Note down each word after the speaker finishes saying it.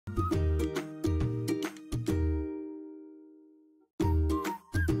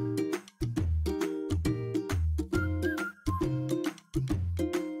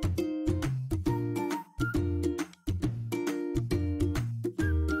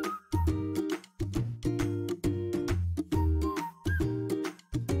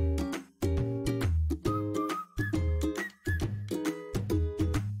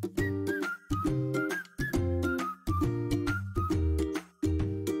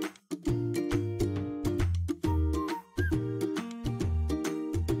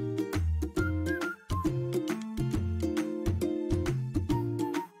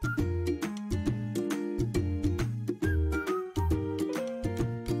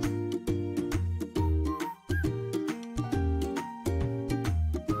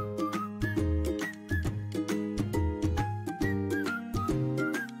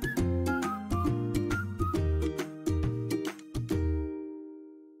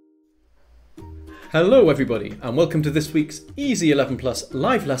Hello everybody and welcome to this week's Easy 11 Plus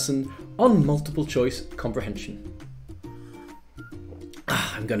live lesson on multiple choice comprehension.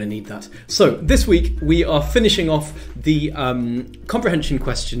 I'm going to need that. So this week we are finishing off the comprehension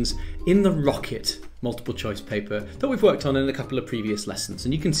questions in the Rocket multiple choice paper that we've worked on in a couple of previous lessons,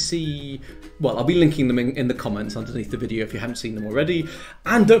 and you can see, well, I'll be linking them in the comments underneath the video if you haven't seen them already.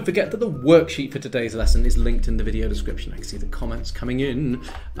 And don't forget that the worksheet for today's lesson is linked in the video description. I can see the comments coming in.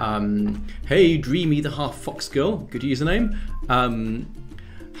 Hey Dreamy the half fox girl, good username.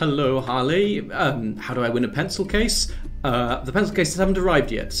 Hello Harley, how do I win a pencil case? The pencil cases haven't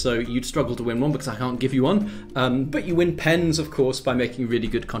arrived yet, so you'd struggle to win one because I can't give you one. But you win pens, of course, by making really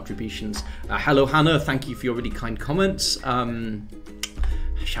good contributions. Hello Hannah, thank you for your really kind comments.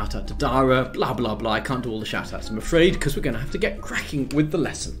 Shout out to Dara, blah blah blah. I can't do all the shout outs, I'm afraid, because we're going to have to get cracking with the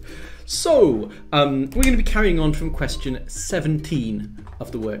lesson. So, we're going to be carrying on from question 17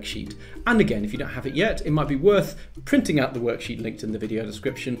 of the worksheet. And again, if you don't have it yet, it might be worth printing out the worksheet linked in the video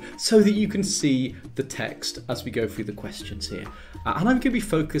description so that you can see the text as we go through the questions here. And I'm going to be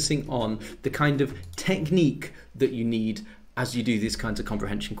focusing on the kind of technique that you need as you do these kinds of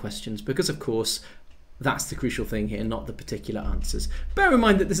comprehension questions, because of course, that's the crucial thing here, not the particular answers. Bear in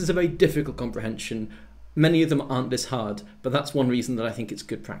mind that this is a very difficult comprehension. Many of them aren't this hard, but that's one reason that I think it's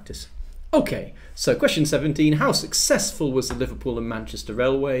good practice. Okay, so question 17, how successful was the Liverpool and Manchester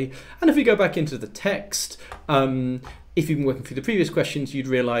Railway? And if we go back into the text, if you've been working through the previous questions, you'd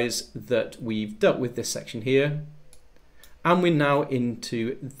realise that we've dealt with this section here. And we're now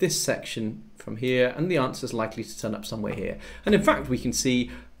into this section from here, and the answer is likely to turn up somewhere here. And in fact, we can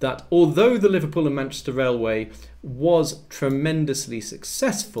see that although the Liverpool and Manchester Railway was tremendously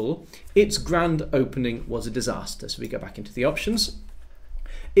successful, its grand opening was a disaster. So we go back into the options.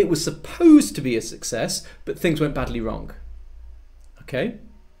 It was supposed to be a success, but things went badly wrong. Okay.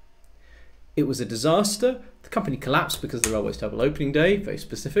 It was a disaster. The company collapsed because of the railway's double opening day, very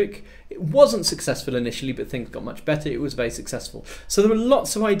specific. It wasn't successful initially, but things got much better. It was very successful. So there are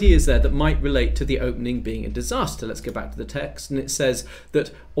lots of ideas there that might relate to the opening being a disaster. Let's go back to the text, and it says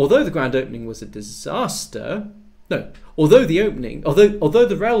that although the grand opening was a disaster, although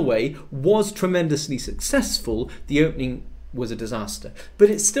the railway was tremendously successful, the opening was a disaster. But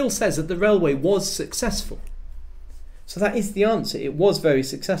it still says that the railway was successful. So that is the answer. It was very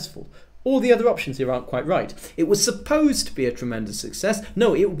successful. All the other options here aren't quite right. It was supposed to be a tremendous success.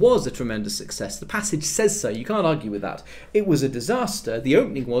 No, it was a tremendous success. The passage says so. You can't argue with that. It was a disaster. The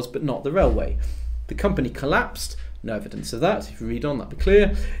opening was, but not the railway. The company collapsed. No evidence of that. If you read on, that'll be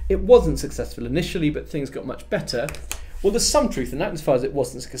clear. It wasn't successful initially, but things got much better. Well, there's some truth in that as far as it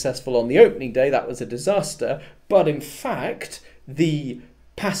wasn't successful on the opening day. That was a disaster. But in fact, the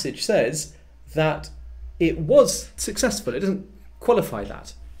passage says that it was successful. It doesn't qualify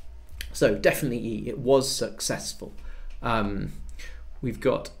that. So definitely E, it was successful. We've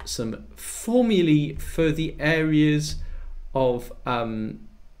got some formulae for the areas of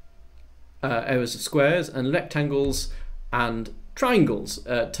squares and rectangles and triangles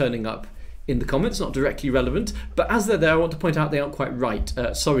turning up in the comments, not directly relevant, but as they're there, I want to point out they aren't quite right.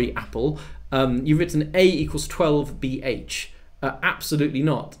 Sorry, Apple. You've written A equals 12BH. Absolutely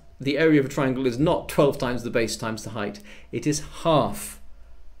not. The area of a triangle is not 12 times the base times the height. It is half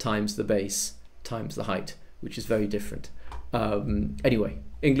times the base times the height, which is very different. Anyway,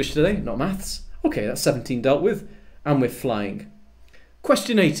 English today, not maths. Okay, that's 17 dealt with, and we're flying.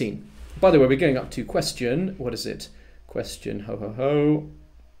 Question 18. By the way, we're going up to question, what is it? Question, ho ho ho.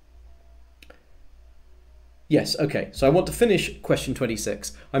 Yes, okay, so I want to finish question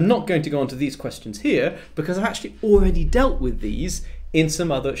 26. I'm not going to go on to these questions here because I've actually already dealt with these in some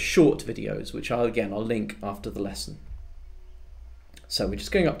other short videos, which I'll link after the lesson. So we're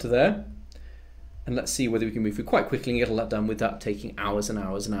just going up to there, and let's see whether we can move through quite quickly and get all that done without taking hours and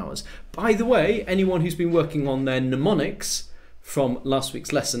hours and hours. By the way, anyone who's been working on their mnemonics from last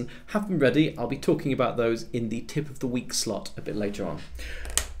week's lesson, have them ready. I'll be talking about those in the tip of the week slot a bit later on.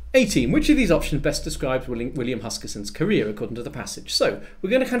 18. Which of these options best describes William Huskisson's career according to the passage? So we're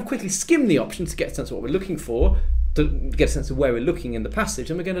going to kind of quickly skim the options to get a sense of what we're looking for, to get a sense of where we're looking in the passage,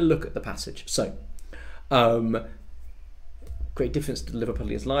 and we're going to look at the passage. So, great difference to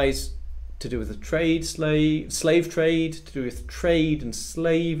Liverpudlians lies, to do with the slave trade, to do with trade and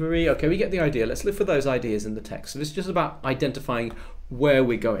slavery. Okay, we get the idea. Let's look for those ideas in the text. So it's just about identifying where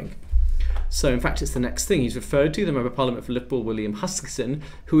we're going. So in fact, it's the next thing. He's referred to the Member of Parliament for Liverpool, William Huskisson,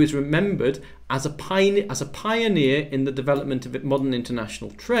 who is remembered as a pioneer in the development of modern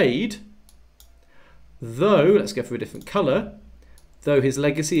international trade, though, let's go for a different colour, though his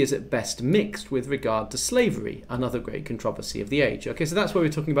legacy is at best mixed with regard to slavery, another great controversy of the age. Okay, so that's where we're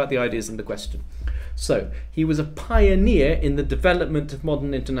talking about the ideas in the question. So he was a pioneer in the development of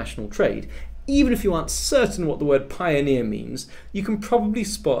modern international trade. Even if you aren't certain what the word pioneer means, you can probably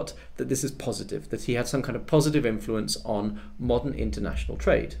spot that this is positive, that he had some kind of positive influence on modern international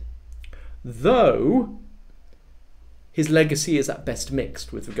trade. Though his legacy is at best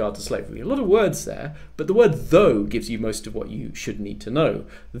mixed with regard to slavery. A lot of words there, but the word though gives you most of what you should need to know.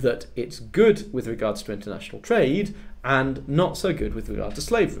 That it's good with regards to international trade and not so good with regard to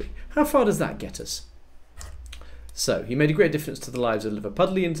slavery. How far does that get us? So, he made a great difference to the lives of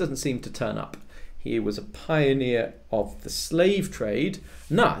Liverpudlians, doesn't seem to turn up. He was a pioneer of the slave trade.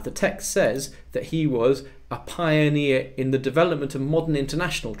 No, the text says that he was a pioneer in the development of modern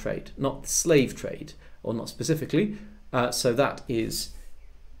international trade, not the slave trade, or not specifically. So that is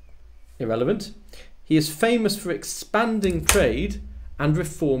irrelevant. He is famous for expanding trade and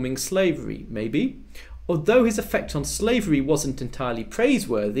reforming slavery, maybe. Although his effect on slavery wasn't entirely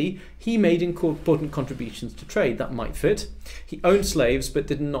praiseworthy, he made important contributions to trade. That might fit. He owned slaves, but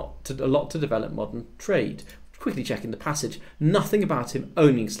did not a lot to develop modern trade. Quickly checking the passage. Nothing about him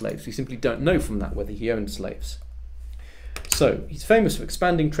owning slaves. We simply don't know from that whether he owned slaves. So he's famous for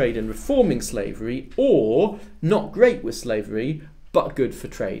expanding trade and reforming slavery, or not great with slavery, but good for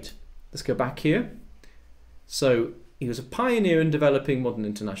trade. Let's go back here. So he was a pioneer in developing modern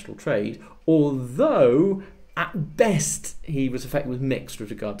international trade, although at best he was effectively mixed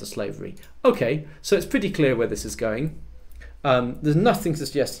with regard to slavery. Okay, so it's pretty clear where this is going. There's nothing to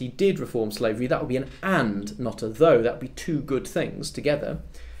suggest he did reform slavery. That would be an and, not a though. That would be two good things together.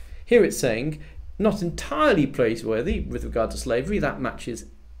 Here it's saying not entirely praiseworthy with regard to slavery. That matches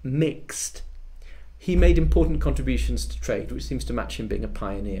mixed. He made important contributions to trade, which seems to match him being a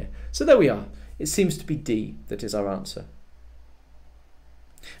pioneer. So there we are. It seems to be D that is our answer.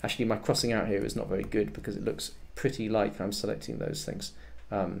 Actually, my crossing out here is not very good because it looks pretty like I'm selecting those things.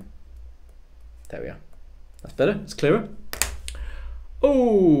 There we are. That's better. It's clearer.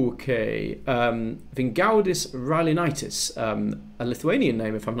 Okay. Vingaudis Ralinitis, a Lithuanian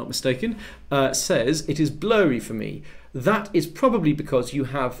name if I'm not mistaken, says, it is blurry for me. That is probably because you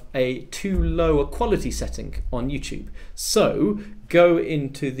have a too low a quality setting on YouTube. So go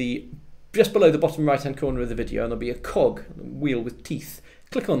into the just below the bottom right hand corner of the video and there'll be a cog, a wheel with teeth.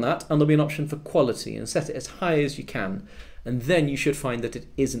 Click on that and there'll be an option for quality and set it as high as you can, and then you should find that it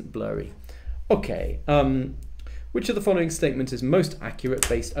isn't blurry. Okay, which of the following statements is most accurate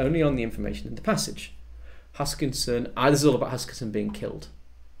based only on the information in the passage? Huskinson, this is all about Huskinson being killed.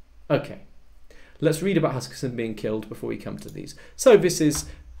 Okay, let's read about Huskinson being killed before we come to these. So this is,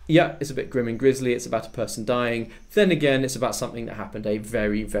 yeah, it's a bit grim and grisly. It's about a person dying. Then again, it's about something that happened a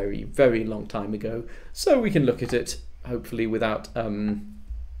very, very, very long time ago. So we can look at it, hopefully, without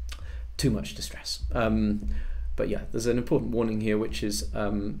too much distress. But yeah, there's an important warning here, which is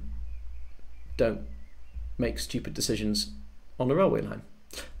don't make stupid decisions on a railway line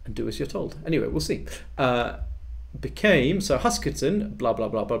and do as you're told. Anyway, we'll see. Became, so Huskinson, blah, blah,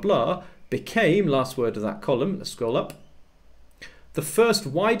 blah, blah, blah, became, last word of that column, let's scroll up, the first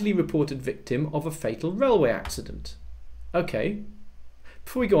widely reported victim of a fatal railway accident. Okay,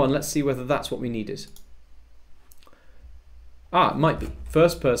 before we go on, let's see whether that's what we needed. It might be.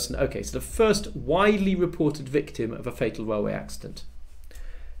 First person, okay, so the first widely reported victim of a fatal railway accident.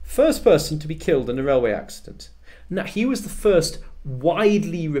 First person to be killed in a railway accident. Now, he was the first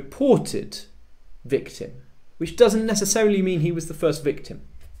widely reported victim, which doesn't necessarily mean he was the first victim.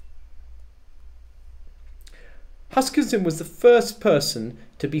 Huskinson was the first person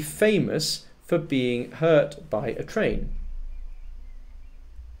to be famous for being hurt by a train.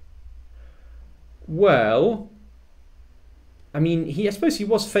 Well, I mean, I suppose he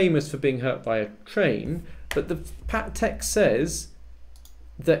was famous for being hurt by a train, but the text says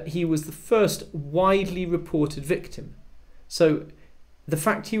that he was the first widely reported victim. So the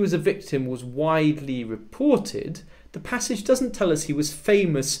fact he was a victim was widely reported. The passage doesn't tell us he was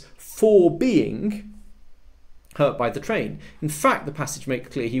famous for being hurt by the train. In fact, the passage makes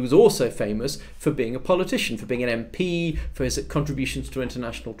clear he was also famous for being a politician, for being an MP, for his contributions to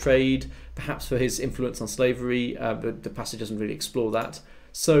international trade, perhaps for his influence on slavery, but the passage doesn't really explore that.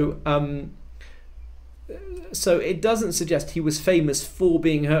 So it doesn't suggest he was famous for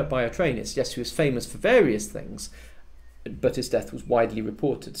being hurt by a train. It suggests he was famous for various things, but his death was widely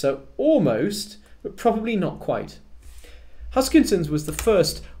reported. So almost, but probably not quite. Huskinson's was the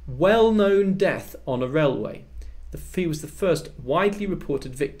first well-known death on a railway. He was the first widely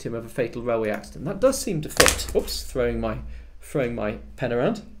reported victim of a fatal railway accident. That does seem to fit. Oops, throwing my pen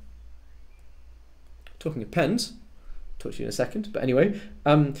around. Talking of pens, I'll talk to you in a second. But anyway,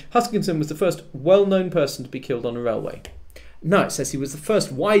 Huskinson was the first well-known person to be killed on a railway. No, it says he was the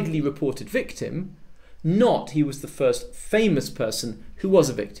first widely reported victim, not he was the first famous person who was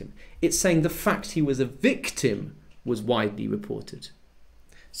a victim. It's saying the fact he was a victim was widely reported.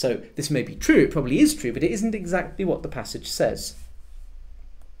 So this may be true, it probably is true, but it isn't exactly what the passage says.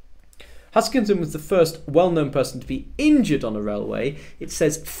 Huskinson was the first well-known person to be injured on a railway. It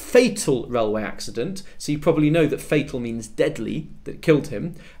says fatal railway accident, so you probably know that fatal means deadly, that killed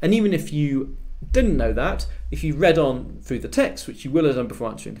him. And even if you didn't know that, if you read on through the text, which you will have done before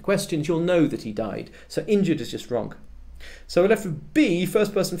answering the questions, you'll know that he died. So injured is just wrong. So we're left with B,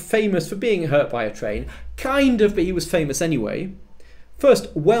 first person famous for being hurt by a train. Kind of, but he was famous anyway.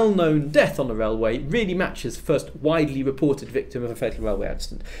 First well-known death on a railway really matches first widely reported victim of a fatal railway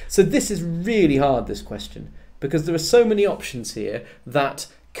accident. So this is really hard, this question, because there are so many options here that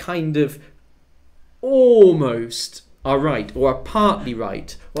kind of almost are right, or are partly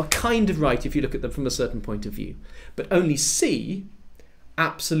right, or are kind of right if you look at them from a certain point of view. But only C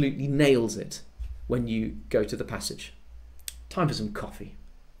absolutely nails it when you go to the passage. Time for some coffee.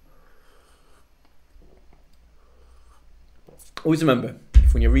 Always remember,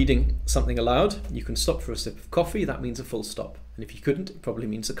 if when you're reading something aloud, you can stop for a sip of coffee, that means a full stop. And if you couldn't, it probably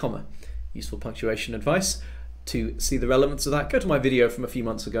means a comma. Useful punctuation advice. To see the relevance of that, go to my video from a few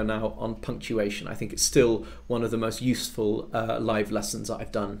months ago now on punctuation. I think it's still one of the most useful live lessons that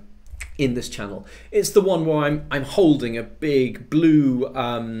I've done in this channel. It's the one where I'm holding a big blue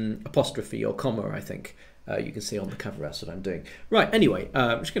apostrophe or comma, I think. You can see on the cover, that's what I'm doing. Right, anyway,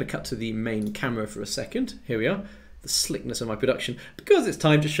 I'm just going to cut to the main camera for a second. Here we are. The slickness of my production, because it's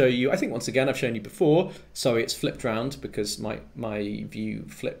time to show you, I think once again I've shown you before, sorry it's flipped round because my view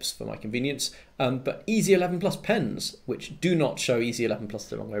flips for my convenience, but Easy 11 Plus pens, which do not show Easy 11 Plus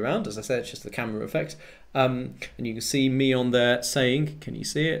the wrong way around, as I said, it's just the camera effect, and you can see me on there saying, can you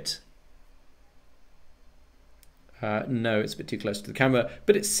see it? No, it's a bit too close to the camera,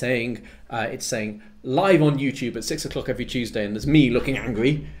 but it's saying live on YouTube at 6 o'clock every Tuesday, and there's me looking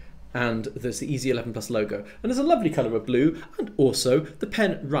angry, and there's the Easy 11 Plus logo. And there's a lovely colour of blue, and also the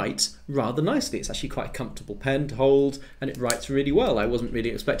pen writes rather nicely. It's actually quite a comfortable pen to hold, and it writes really well. I wasn't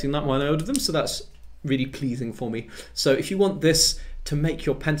really expecting that when I ordered them, so that's really pleasing for me. So if you want this to make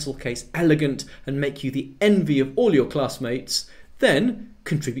your pencil case elegant and make you the envy of all your classmates, then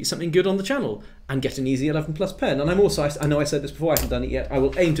contribute something good on the channel and get an Easy 11 Plus pen. And I'm also, I know I said this before, I haven't done it yet, I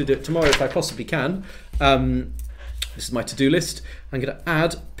will aim to do it tomorrow if I possibly can. This is my to-do list. I'm going to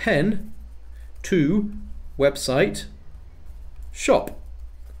add pen to website shop.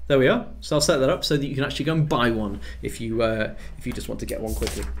 There we are. So I'll set that up so that you can actually go and buy one if you just want to get one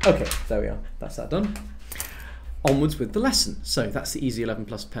quickly. Okay, there we are. That's that done. Onwards with the lesson. So that's the Easy 11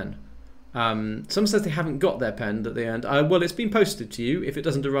 Plus pen. Someone says they haven't got their pen that they earned. Well, it's been posted to you. If it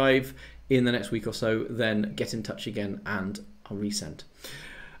doesn't arrive in the next week or so, then get in touch again and I'll resend.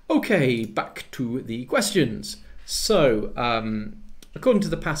 Okay, back to the questions. So, according to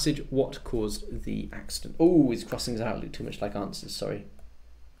the passage, what caused the accident? Oh, his crossings out look too much like answers, sorry.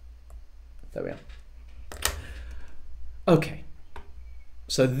 There we are. Okay,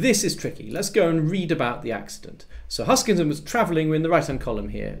 so this is tricky. Let's go and read about the accident. So Huskinson was travelling, we're in the right-hand column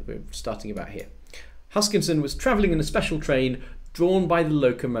here, we're starting about here. Huskinson was travelling in a special train drawn by the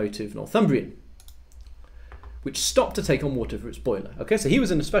locomotive Northumbrian, which stopped to take on water for its boiler. Okay, so he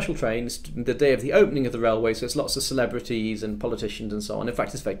was in a special train the day of the opening of the railway, so it's lots of celebrities and politicians and so on. In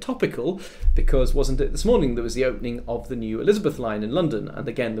fact, it's very topical because wasn't it this morning there was the opening of the new Elizabeth line in London, and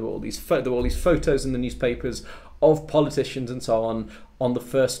again there were all these photos in the newspapers of politicians and so on the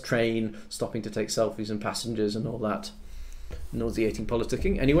first train stopping to take selfies and passengers and all that. Nauseating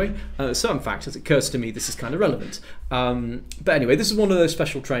politicking. Anyway, so in fact, as it occurs to me, this is kind of relevant. But anyway, this is one of those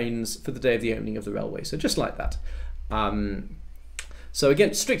special trains for the day of the opening of the railway. So just like that. So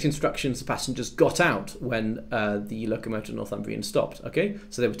again, strict instructions, the passengers got out when the locomotive Northumbrian stopped. Okay,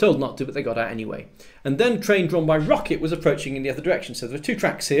 so they were told not to, but they got out anyway. And then train drawn by rocket was approaching in the other direction. So there are two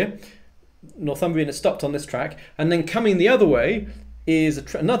tracks here. Northumbrian had stopped on this track, and then coming the other way is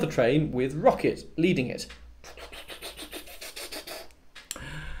another train with rocket leading it.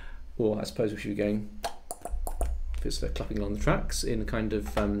 Or I suppose we should be going, if it's clapping along the tracks in a kind of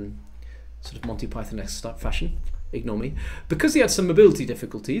sort of Monty Python-esque fashion. Ignore me. Because he had some mobility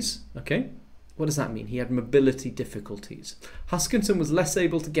difficulties, okay, what does that mean? He had mobility difficulties. Huskinson was less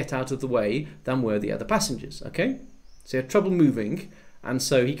able to get out of the way than were the other passengers, okay? So he had trouble moving, and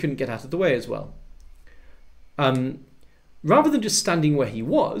so he couldn't get out of the way as well. rather than just standing where he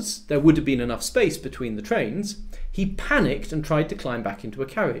was, there would have been enough space between the trains, he panicked and tried to climb back into a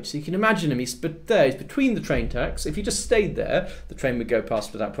carriage. So you can imagine him, he's between the train tracks. If he just stayed there, the train would go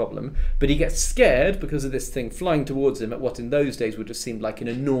past without problem. But he gets scared because of this thing flying towards him at what in those days would have seemed like an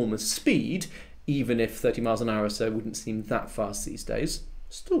enormous speed, even if 30 miles an hour or so wouldn't seem that fast these days.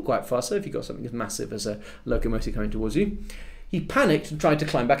 Still quite fast, so if you've got something as massive as a locomotive coming towards you. He panicked and tried to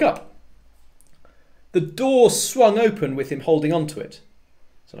climb back up. The door swung open with him holding onto it.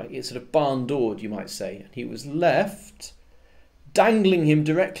 So like it's sort of barn-doored, you might say. And he was left dangling him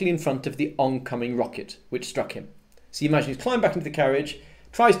directly in front of the oncoming rocket, which struck him. So you imagine he's climbed back into the carriage,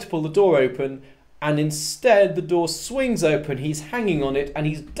 tries to pull the door open, and instead the door swings open, he's hanging on it, and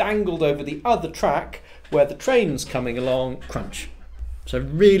he's dangled over the other track where the train's coming along. Crunch. So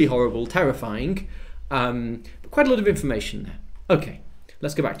really horrible, terrifying, but quite a lot of information there. Okay,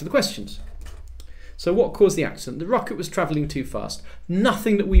 let's go back to the questions. So what caused the accident? The rocket was travelling too fast.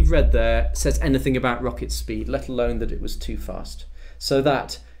 Nothing that we've read there says anything about rocket speed, let alone that it was too fast. So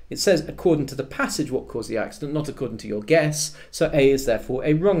that it says according to the passage what caused the accident, not according to your guess. So A is therefore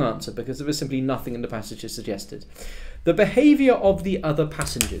a wrong answer because there was simply nothing in the passage that suggested. The behaviour of the other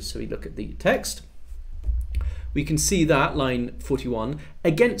passengers. So we look at the text. We can see that, line 41,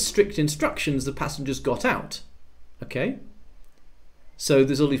 against strict instructions the passengers got out. Okay? So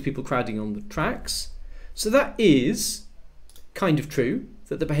there's all these people crowding on the tracks. So that is kind of true,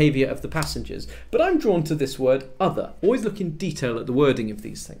 that the behaviour of the passengers. But I'm drawn to this word other. Always look in detail at the wording of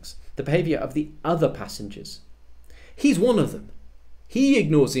these things. The behaviour of the other passengers. He's one of them. He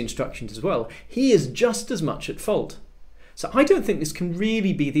ignores the instructions as well. He is just as much at fault. So I don't think this can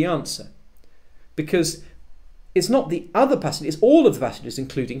really be the answer. Because it's not the other passenger, it's all of the passengers,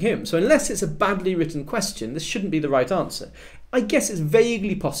 including him. So unless it's a badly written question, this shouldn't be the right answer. I guess it's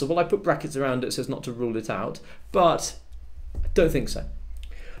vaguely possible. I put brackets around it so as not to rule it out, but I don't think so.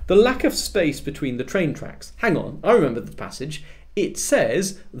 The lack of space between the train tracks. Hang on, I remember the passage. It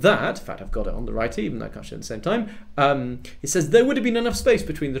says that, in fact I've got it on the right even though I can't show it at the same time, it says there would have been enough space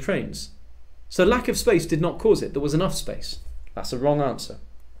between the trains. So lack of space did not cause it, there was enough space. That's a wrong answer.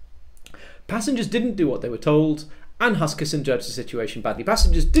 Passengers didn't do what they were told, and Huskisson judged the situation badly.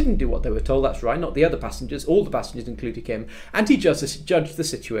 Passengers didn't do what they were told, that's right, not the other passengers, all the passengers including him, and he judged the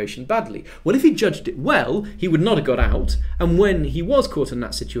situation badly. Well, if he judged it well, he would not have got out, and when he was caught in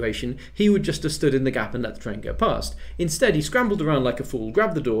that situation, he would just have stood in the gap and let the train go past. Instead, he scrambled around like a fool,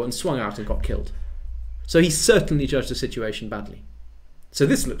 grabbed the door, and swung out and got killed. So he certainly judged the situation badly. So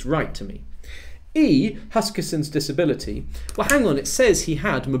this looks right to me. E, Huskisson's disability. Well, hang on, it says he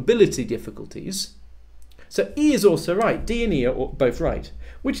had mobility difficulties. So E is also right. D and E are both right.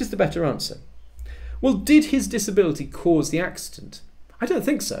 Which is the better answer? Well, did his disability cause the accident? I don't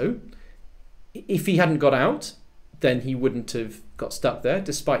think so. If he hadn't got out, then he wouldn't have got stuck there,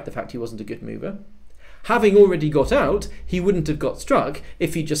 despite the fact he wasn't a good mover. Having already got out, he wouldn't have got struck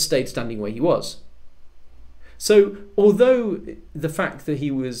if he just stayed standing where he was. So although the fact that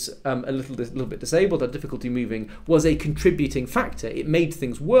he was a little bit disabled, had difficulty moving, was a contributing factor, it made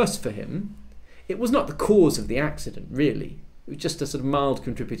things worse for him, it was not the cause of the accident, really. It was just a sort of mild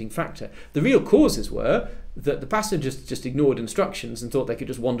contributing factor. The real causes were that the passengers just ignored instructions and thought they could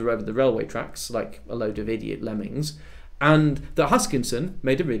just wander over the railway tracks like a load of idiot lemmings, and that Huskisson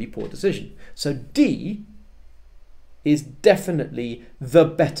made a really poor decision. So D is definitely the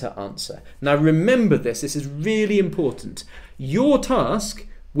better answer. Now remember this is really important. Your task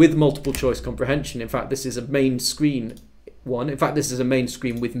with multiple choice comprehension, in fact this is a main screen one, in fact this is a main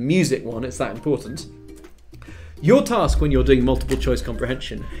screen with music one, it's that important. Your task when you're doing multiple choice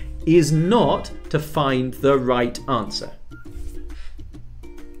comprehension is not to find the right answer.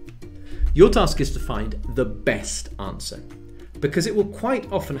 Your task is to find the best answer. Because it will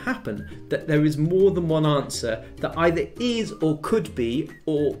quite often happen that there is more than one answer that either is or could be,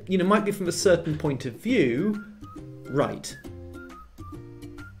 or might be from a certain point of view, right.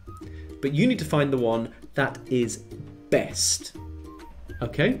 But you need to find the one that is best.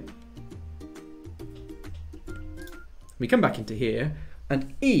 Okay? We come back into here,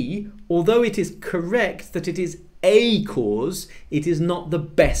 and E, although it is correct that it is a cause, it is not the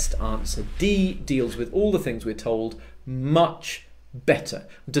best answer. D deals with all the things we're told much better.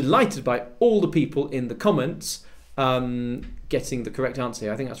 I'm delighted by all the people in the comments getting the correct answer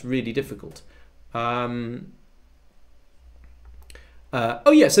here. I think that's really difficult. Oh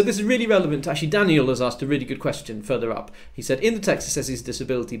yeah, so this is really relevant. Actually, Daniel has asked a really good question further up. He said, in the text it says his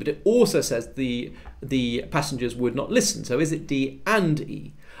disability, but it also says the passengers would not listen. So is it D and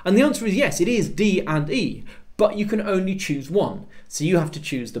E? And the answer is yes, it is D and E. But you can only choose one. So you have to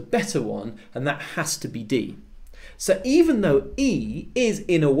choose the better one, and that has to be D. So even though E is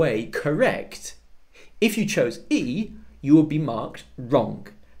in a way correct, if you chose E, you will be marked wrong.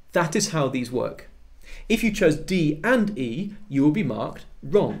 That is how these work. If you chose D and E, you will be marked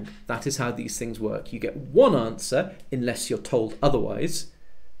wrong. That is how these things work. You get one answer unless you're told otherwise,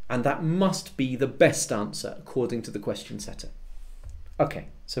 and that must be the best answer according to the question setter. Okay,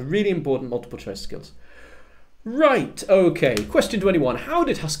 so really important multiple choice skills. Right, okay, question 21. How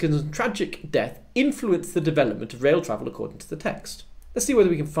did Huskisson's tragic death influence the development of rail travel according to the text? Let's see whether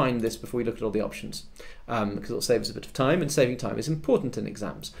we can find this before we look at all the options, because it'll save us a bit of time, and saving time is important in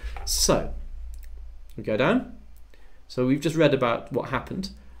exams. So, we go down. So we've just read about what happened,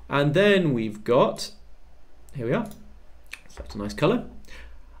 and then we've got, here we are, that's a nice colour.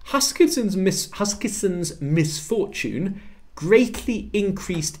 Huskisson's misfortune greatly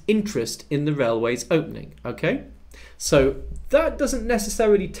increased interest in the railway's opening. Okay, so that doesn't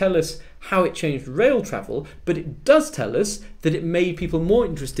necessarily tell us how it changed rail travel, but it does tell us that it made people more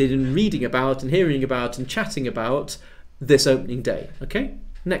interested in reading about and hearing about and chatting about this opening day. Okay,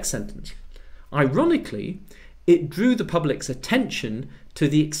 next sentence. Ironically, it drew the public's attention to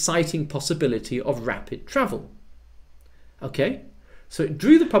the exciting possibility of rapid travel. Okay, so it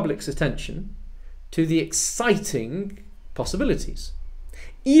drew the public's attention to the exciting possibilities.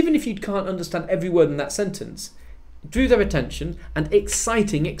 Even if you can't understand every word in that sentence, it drew their attention, and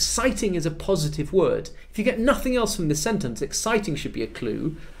exciting is a positive word. If you get nothing else from this sentence, exciting should be a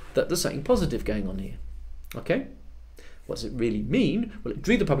clue that there's something positive going on here. Okay? What does it really mean? Well, it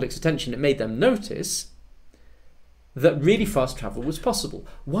drew the public's attention, it made them notice that really fast travel was possible.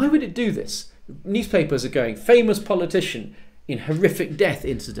 Why would it do this? Newspapers are going, famous politician in horrific death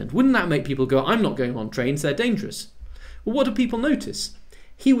incident. Wouldn't that make people go, I'm not going on trains, they're dangerous? Well, what do people notice?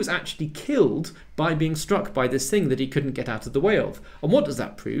 He was actually killed by being struck by this thing that he couldn't get out of the way of. And what does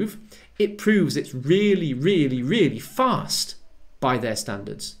that prove? It proves it's really, really, really fast by their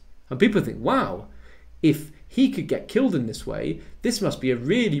standards. And people think, wow, if he could get killed in this way, this must be a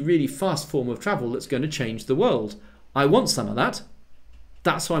really, really fast form of travel that's going to change the world. I want some of that.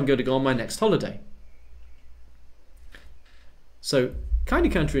 That's why I'm going to go on my next holiday. So, kind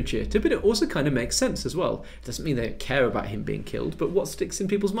of counterintuitive, but it also kind of makes sense as well. It doesn't mean they don't care about him being killed, but what sticks in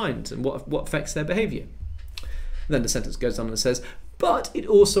people's minds and what affects their behaviour. Then the sentence goes on and says, but it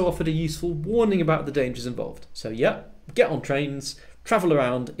also offered a useful warning about the dangers involved. So yeah, get on trains, travel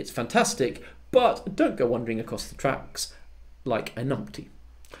around, it's fantastic, but don't go wandering across the tracks like a numpty.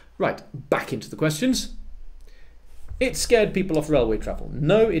 Right, back into the questions. It scared people off railway travel.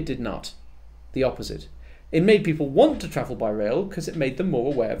 No, it did not. The opposite. It made people want to travel by rail because it made them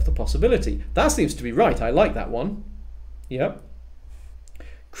more aware of the possibility. That seems to be right. I like that one. Yep.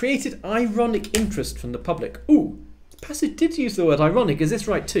 Created ironic interest from the public. Ooh, the passage did use the word ironic. Is this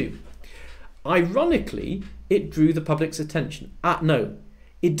right too? Ironically, it drew the public's attention. No,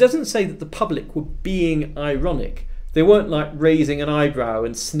 it doesn't say that the public were being ironic. They weren't like raising an eyebrow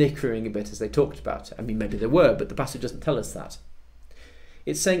and snickering a bit as they talked about it. I mean, maybe they were, but the passage doesn't tell us that.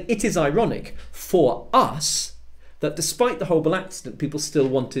 It's saying it is ironic for us that despite the horrible accident, people still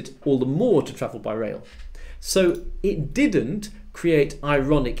wanted all the more to travel by rail. So it didn't create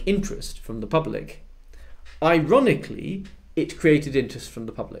ironic interest from the public. Ironically, it created interest from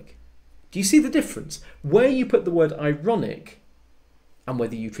the public. Do you see the difference? Where you put the word ironic, and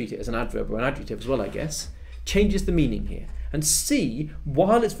whether you treat it as an adverb or an adjective as well, I guess, changes the meaning here. And C,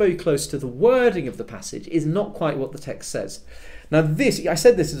 while it's very close to the wording of the passage, is not quite what the text says. Now this, I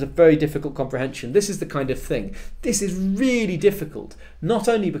said this is a very difficult comprehension. This is the kind of thing. This is really difficult, not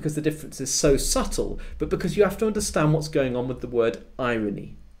only because the difference is so subtle, but because you have to understand what's going on with the word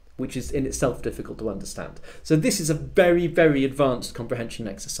irony, which is in itself difficult to understand. So this is a very, very advanced comprehension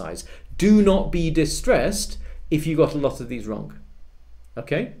exercise. Do not be distressed if you got a lot of these wrong.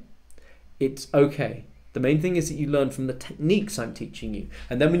 Okay? It's okay. The main thing is that you learn from the techniques I'm teaching you.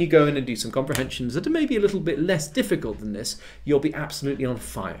 And then when you go in and do some comprehensions that are maybe a little bit less difficult than this, you'll be absolutely on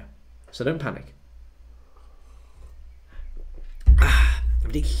fire. So don't panic. I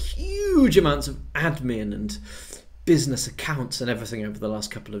did huge amounts of admin and business accounts and everything over the last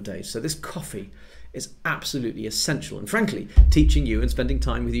couple of days. So this coffee is absolutely essential. And frankly, teaching you and spending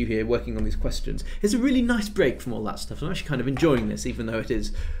time with you here working on these questions is a really nice break from all that stuff. I'm actually kind of enjoying this, even though it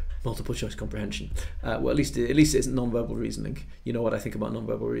is multiple choice comprehension. Well, at least it isn't non-verbal reasoning. You know what I think about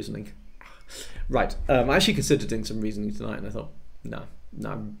non-verbal reasoning. Right, I actually considered doing some reasoning tonight, and I thought, no,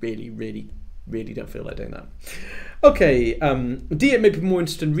 I really don't feel like doing that. Okay, D, it may be more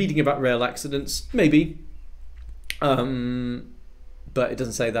interested in reading about rail accidents, maybe, but it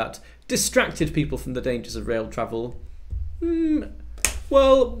doesn't say that. Distracted people from the dangers of rail travel.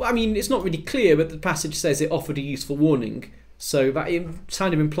 Well, I mean, it's not really clear, but the passage says it offered a useful warning. So that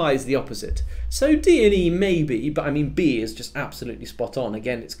kind of implies the opposite. So D and E maybe, but I mean B is just absolutely spot on.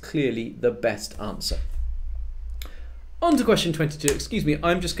 Again, it's clearly the best answer. On to question 22. Excuse me,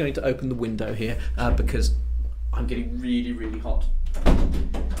 I'm just going to open the window here because I'm getting really, really hot.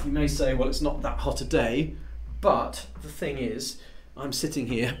 You may say, well, it's not that hot a day, but the thing is, I'm sitting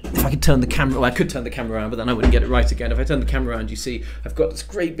here. If I could turn the camera, well, I could turn the camera around, but then I wouldn't get it right again. If I turn the camera around, you see I've got this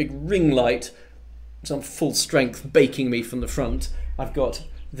great big ring light. It's on full strength, baking me from the front. I've got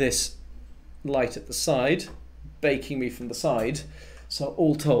this light at the side, baking me from the side. So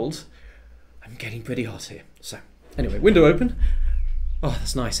all told, I'm getting pretty hot here. So anyway, window open. Oh,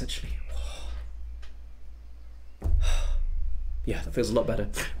 that's nice actually. Yeah, that feels a lot better.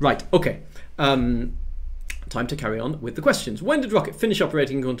 Right, okay. Time to carry on with the questions. When did rocket finish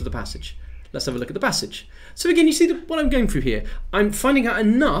operating according to the passage? Let's have a look at the passage. So again, you see what I'm going through here. I'm finding out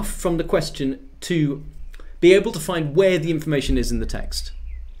enough from the question to be able to find where the information is in the text.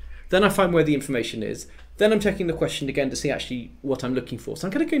 Then I find where the information is. Then I'm checking the question again to see actually what I'm looking for. So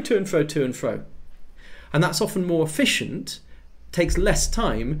I'm going to go to and fro. And that's often more efficient, takes less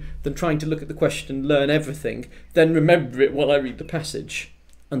time than trying to look at the question and learn everything, then remember it while I read the passage,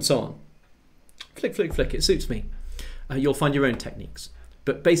 and so on. Flick, flick, flick, it suits me. You'll find your own techniques.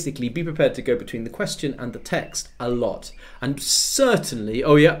 But basically, be prepared to go between the question and the text a lot. And certainly,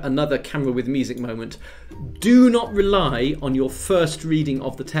 oh yeah, another camera with music moment, do not rely on your first reading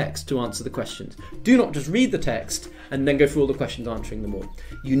of the text to answer the questions. Do not just read the text and then go through all the questions answering them all.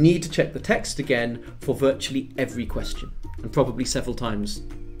 You need to check the text again for virtually every question, and probably several times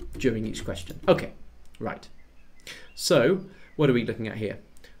during each question. Okay, right. So, what are we looking at here?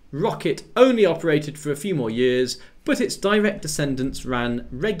 Rocket only operated for a few more years, but its direct descendants ran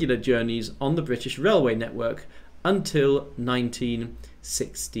regular journeys on the British railway network until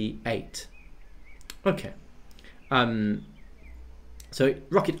 1968. Okay. So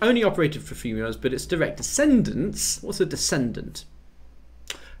Rocket only operated for a few years, but its direct descendants, what's a descendant?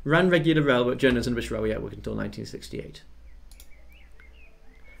 Ran regular railway journeys on the British railway network until 1968.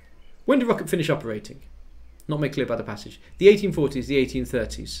 When did Rocket finish operating? Not made clear by the passage. The 1840s, the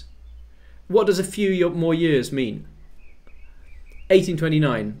 1830s. What does a few more years mean?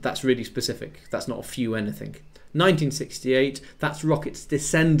 1829, that's really specific. That's not a few anything. 1968, that's Rocket's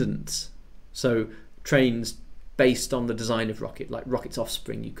descendants. So trains based on the design of Rocket, like Rocket's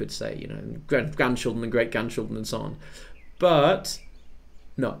offspring, you could say, you know, grandchildren and great-grandchildren and so on. But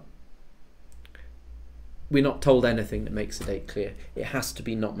no. We're not told anything that makes the date clear. It has to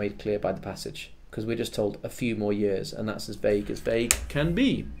be not made clear by the passage, because we're just told a few more years, and that's as vague can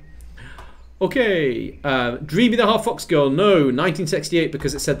be. Okay, Dreamy the Half Fox Girl, no, 1968,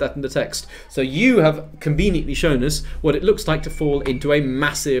 because it said that in the text. So you have conveniently shown us what it looks like to fall into a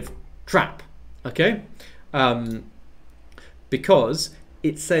massive trap, okay? Because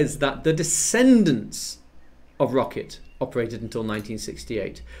it says that the descendants of Rocket operated until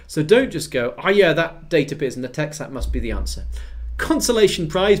 1968. So don't just go, oh yeah, that date appears in the text, that must be the answer. Consolation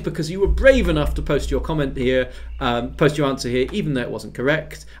prize because you were brave enough to post your comment here, post your answer here, even though it wasn't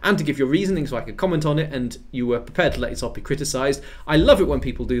correct, and to give your reasoning so I could comment on it, and you were prepared to let yourself be criticised. I love it when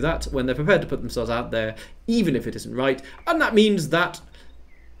people do that, when they're prepared to put themselves out there, even if it isn't right, and that means that,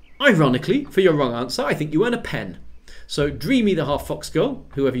 ironically, for your wrong answer, I think you earn a pen. So Dreamy the Half Fox Girl,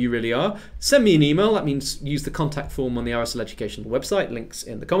 whoever you really are, send me an email. That means use the contact form on the RSL Educational website, links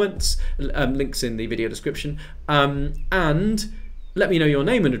in the comments, links in the video description, and let me know your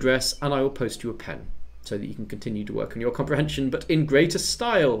name and address, and I will post you a pen so that you can continue to work on your comprehension, but in greater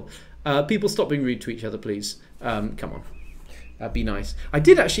style. People, stop being rude to each other, please. Come on. Be nice. I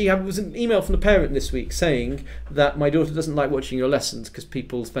did actually have an email from the parent this week saying that my daughter doesn't like watching your lessons because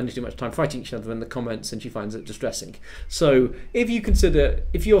people spend too much time fighting each other in the comments and she finds it distressing. So if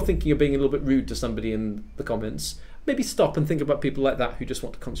you're thinking of being a little bit rude to somebody in the comments, maybe stop and think about people like that who just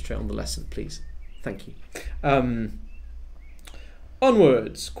want to concentrate on the lesson, please. Thank you.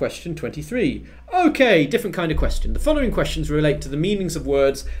 Onwards, question 23. Okay, different kind of question. The following questions relate to the meanings of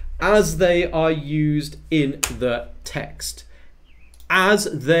words as they are used in the text. As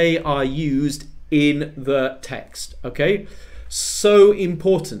they are used in the text, okay? So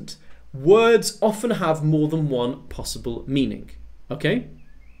important. Words often have more than one possible meaning, okay?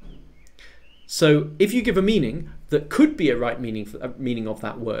 So if you give a meaning that could be a right meaning for a meaning of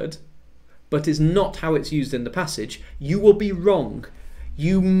that word, but is not how it's used in the passage, you will be wrong.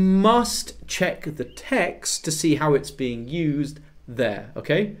 You must check the text to see how it's being used there,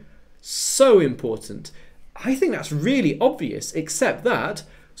 okay? So important. I think that's really obvious, except that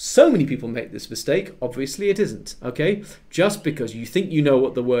So many people make this mistake. Obviously it isn't, okay? Just because you think you know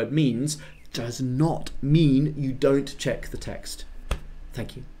what the word means does not mean you don't check the text.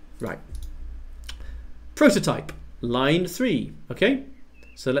 Thank you. Right. Prototype, line 3, okay?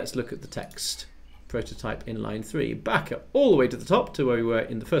 So let's look at the text. Prototype in line 3. Back up all the way to the top to where we were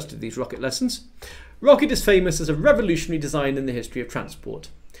in the first of these rocket lessons. Rocket is famous as a revolutionary design in the history of transport.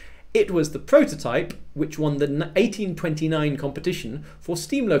 It was the prototype which won the 1829 competition for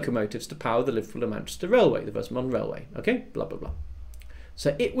steam locomotives to power the Liverpool and Manchester Railway, the first modern railway. Okay, blah, blah, blah.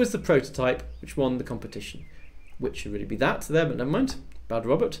 So it was the prototype which won the competition. Which should really be that there, but never mind. Bad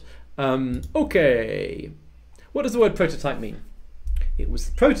Robert. Okay. What does the word prototype mean? It was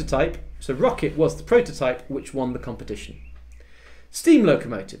the prototype, so rocket was the prototype which won the competition. Steam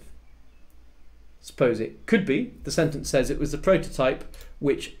locomotive. Suppose it could be. The sentence says it was the prototype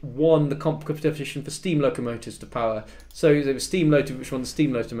which won the competition for steam locomotives to power. So there was steam locomotive which won the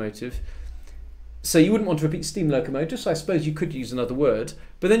steam locomotive. So you wouldn't want to repeat steam locomotive, so I suppose you could use another word,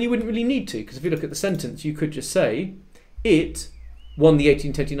 but then you wouldn't really need to, because if you look at the sentence, you could just say, it won the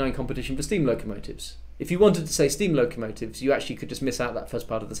 1829 competition for steam locomotives. If you wanted to say steam locomotives, you actually could just miss out that first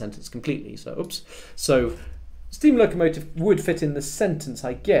part of the sentence completely. So, oops. So steam locomotive would fit in the sentence,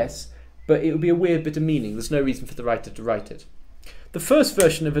 I guess, but it would be a weird bit of meaning. There's no reason for the writer to write it. The first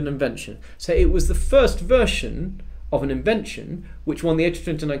version of an invention. So it was the first version of an invention which won the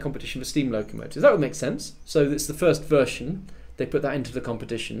 1829 competition for steam locomotives. That would make sense. So it's the first version. They put that into the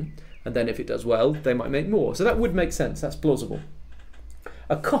competition, and then if it does well, they might make more. So that would make sense. That's plausible.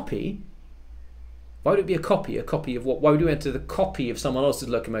 A copy. Why would it be a copy? A copy of what? Why would you enter the copy of someone else's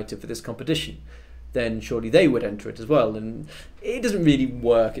locomotive for this competition? Then surely they would enter it as well. And it doesn't really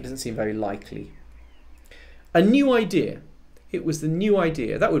work. It doesn't seem very likely. A new idea. It was the new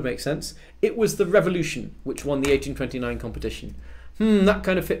idea. That would make sense. It was the revolution which won the 1829 competition. That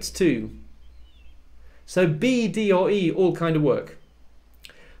kind of fits too. So B, D or E all kind of work.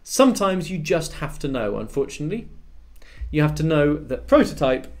 Sometimes you just have to know, unfortunately. You have to know that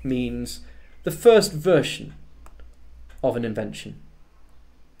prototype means the first version of an invention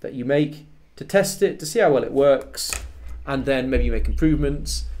that you make to test it, to see how well it works, and then maybe you make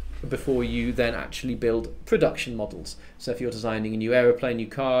improvements before you then actually build production models. So if you're designing a new aeroplane, new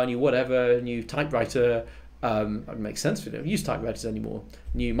car, new whatever, new typewriter, it makes sense, we don't use typewriters anymore,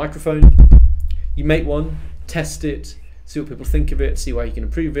 new microphone, you make one, test it, see what people think of it, see why you can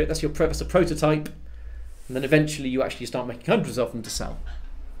improve it. That's a prototype, and then eventually you actually start making hundreds of them to sell.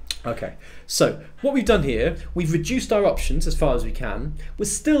 Okay, so what we've done here, we've reduced our options as far as we can. We're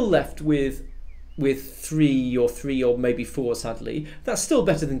still left with three or maybe 4, sadly. That's still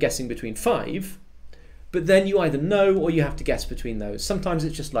better than guessing between 5, but then you either know or you have to guess between those. Sometimes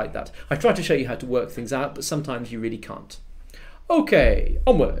it's just like that. I try to show you how to work things out, but sometimes you really can't. Okay,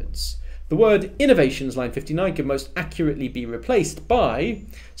 onwards. The word innovations, line 59, can most accurately be replaced by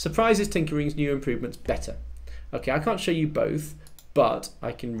surprises, tinkerings, new improvements, better. Okay, I can't show you both, but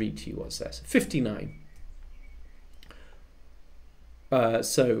I can read to you what it says. 59.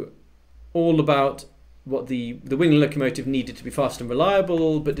 So all about what the wing locomotive needed to be fast and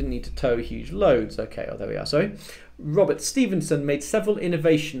reliable, but didn't need to tow huge loads. Okay, oh, there we are, sorry. Robert Stephenson made several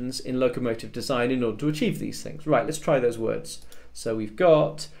innovations in locomotive design in order to achieve these things. Right, let's try those words. So we've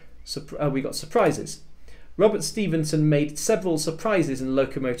got surprises. Robert Stephenson made several surprises in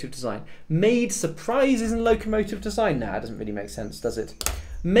locomotive design. Made surprises in locomotive design? Nah, it doesn't really make sense, does it?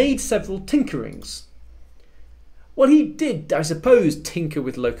 Made several tinkerings. Well, he did, I suppose, tinker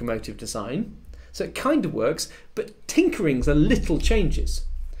with locomotive design. So it kind of works, but tinkerings are little changes.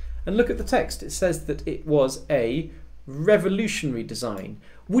 And look at the text. It says that it was a revolutionary design.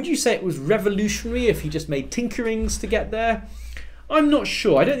 Would you say it was revolutionary if he just made tinkerings to get there? I'm not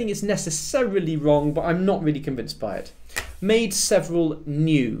sure. I don't think it's necessarily wrong, but I'm not really convinced by it. Made several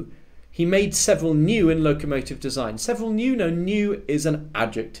new. He made several new in locomotive design. Several new? No, new is an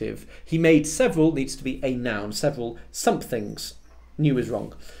adjective. He made several needs to be a noun. Several somethings. New is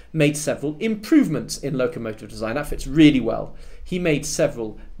wrong. Made several improvements in locomotive design. That fits really well. He made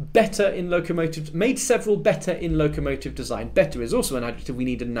several better in locomotive. Made several better in locomotive design. Better is also an adjective. We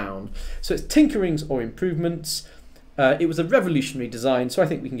need a noun. So it's tinkerings or improvements. It was a revolutionary design, so I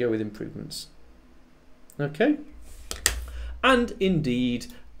think we can go with improvements. Okay? And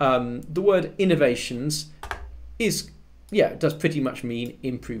indeed, the word innovations is, yeah, it does pretty much mean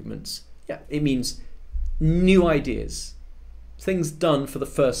improvements. Yeah, it means new ideas, things done for the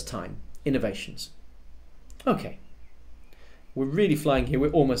first time, innovations. Okay, we're really flying here, we're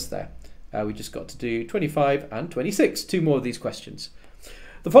almost there. We just got to do 25 and 26, 2 more of these questions.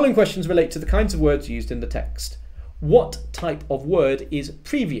 The following questions relate to the kinds of words used in the text. What type of word is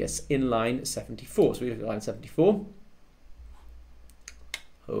previous in line 74? So we look at line 74.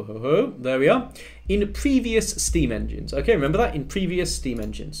 Ho, ho, ho. There we are. In previous steam engines. Okay, remember that? In previous steam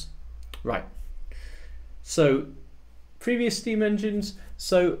engines. Right. So, previous steam engines.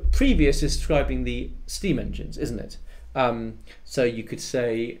 So, previous is describing the steam engines, isn't it? So you could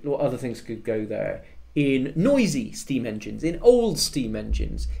say, what other things could go there? In noisy steam engines, in old steam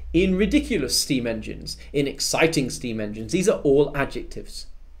engines, in ridiculous steam engines, in exciting steam engines. These are all adjectives.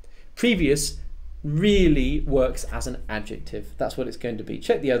 Previous really works as an adjective. That's what it's going to be.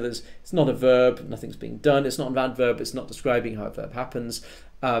 Check the others. It's not a verb. Nothing's being done. It's not an adverb. It's not describing how a verb happens.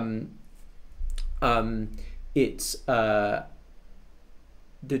 No, it's not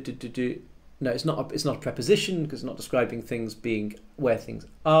a preposition because it's not describing things being where things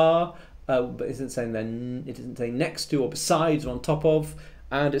are. But it isn't saying next to or besides or on top of,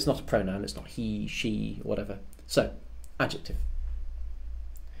 and it's not a pronoun. It's not he, she, whatever. So, adjective.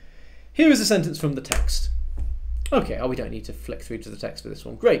 Here is a sentence from the text. Okay, we don't need to flick through to the text for this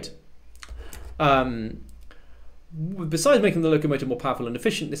one. Great. Besides making the locomotive more powerful and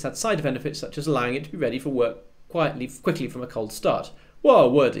efficient, this had side benefits such as allowing it to be ready for work quickly from a cold start. Whoa,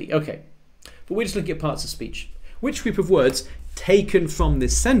 wordy. Okay. But we're just looking at parts of speech. Which group of words taken from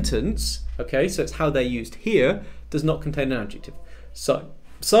this sentence, okay, so it's how they're used here, does not contain an adjective? So,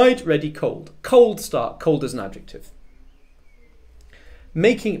 side, ready, cold. Cold start, cold is an adjective.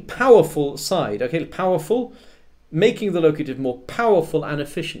 Making powerful side, okay, powerful, making the locative more powerful and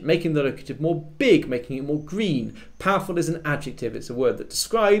efficient, making the locative more big, making it more green. Powerful is an adjective, it's a word that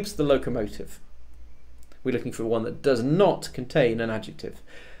describes the locomotive. We're looking for one that does not contain an adjective.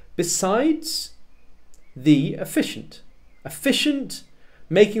 Besides the efficient. Efficient,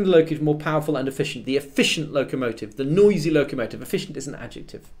 making the locomotive more powerful and efficient. The efficient locomotive, the noisy locomotive. Efficient is an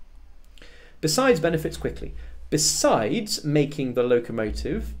adjective. Besides benefits quickly. Besides making the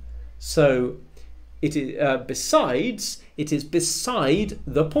locomotive, so it is besides, it is beside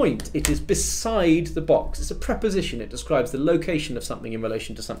the point. It is beside the box. It's a preposition. It describes the location of something in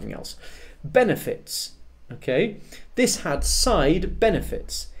relation to something else. Benefits, okay. This had side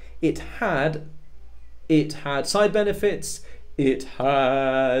benefits. It had side benefits. It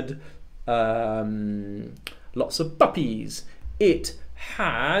had lots of puppies. It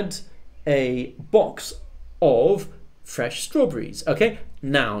had a box of fresh strawberries. Okay,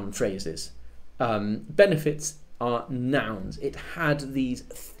 noun phrases. Benefits are nouns. It had these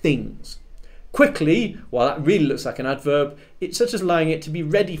things. Quickly, well, that really looks like an adverb. It's such as allowing it to be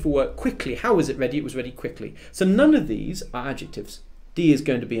ready for work quickly. How was it ready? It was ready quickly. So none of these are adjectives. D is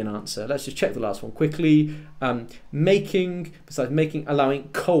going to be an answer. Let's just check the last one quickly. Making, besides making, allowing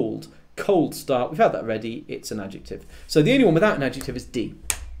cold. Cold start. We've had that ready. It's an adjective. So the only one without an adjective is D.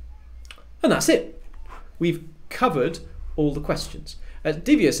 And that's it. We've covered all the questions.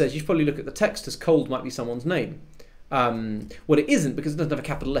 Divya says you should probably look at the text as cold might be someone's name. Well, it isn't because it doesn't have a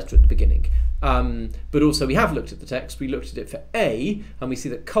capital letter at the beginning. But also we have looked at the text. We looked at it for A, and we see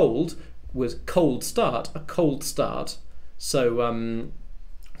that cold was cold start, a cold start. So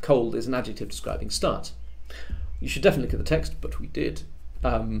cold is an adjective describing start. You should definitely look at the text, but we did.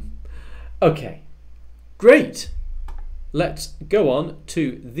 Okay, great. Let's go on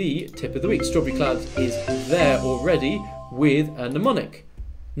to the tip of the week. Strawberry Clouds is there already with a mnemonic.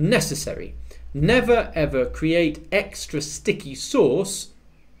 Necessary. Never ever create extra sticky sauce.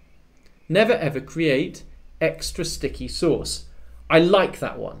 Never ever create extra sticky sauce. I like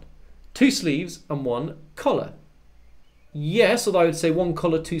that one. 2 sleeves and 1 collar. Yes, although I would say 1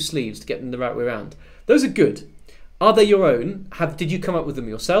 collar, 2 sleeves to get them the right way around. Those are good. Are they your own? Did you come up with them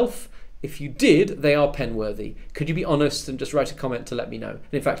yourself? If you did, they are pen-worthy. Could you be honest and just write a comment to let me know?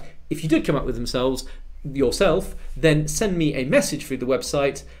 And in fact, if you did come up with themselves yourself, then send me a message through the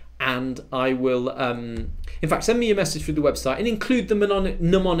website and I will, in fact, send me a message through the website and include the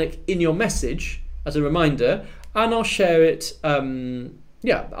mnemonic in your message as a reminder, and I'll share it,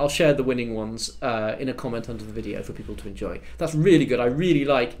 yeah, I'll share the winning ones in a comment under the video for people to enjoy. That's really good. I really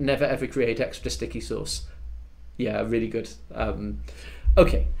like never ever create extra sticky sauce. Yeah, really good.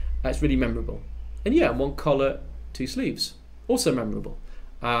 Okay, that's really memorable. And yeah, 1 collar, 2 sleeves. Also memorable.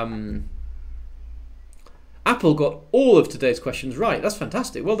 Apple got all of today's questions right. That's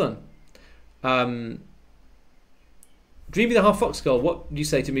fantastic. Well done. Dreamy the Half Fox Girl, what did you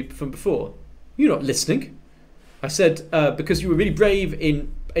say to me from before? You're not listening. I said because you were really brave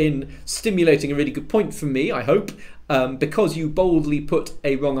in stimulating a really good point from me, I hope, because you boldly put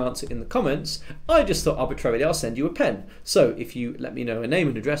a wrong answer in the comments, I just thought arbitrarily I'll send you a pen. So if you let me know a name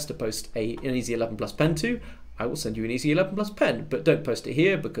and address to post an Easy 11 Plus pen to, I will send you an Easy 11 Plus pen, but don't post it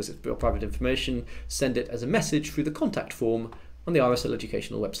here because it's your private information. Send it as a message through the contact form on the RSL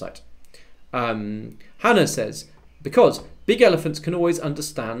Educational website. Hannah says, because big elephants can always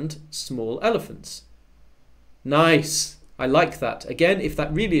understand small elephants. Nice. I like that. Again, if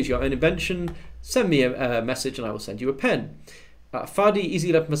that really is your own invention, send me a message and I will send you a pen. Fadi,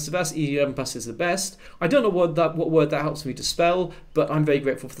 Easy 11 Plus is the best. Easy 11 Plus is the best. I don't know what word that helps me to spell, but I'm very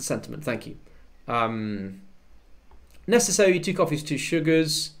grateful for the sentiment. Thank you. Necessary, 2 coffees, 2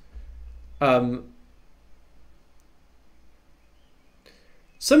 sugars. So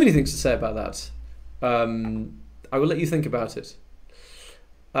many things to say about that. I will let you think about it.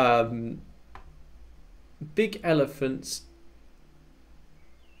 Big elephants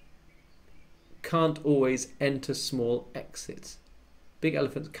can't always enter small exits. Big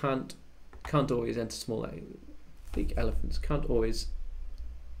elephants can't always enter small exits. Big elephants can't always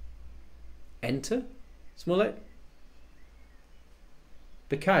enter small exits.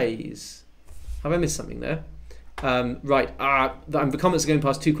 Because have I missed something there? Right, the comments are going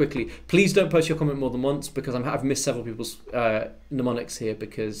past too quickly. Please don't post your comment more than once because I've missed several people's mnemonics here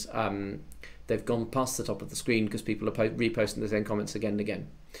because they've gone past the top of the screen because people are reposting the same comments again and again.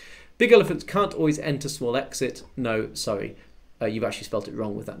 Big elephants can't always enter small exit. No, sorry. You've actually spelt it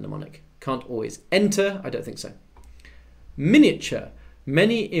wrong with that mnemonic. Can't always enter. I don't think so. Miniature.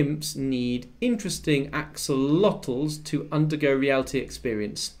 Many imps need interesting axolotls to undergo reality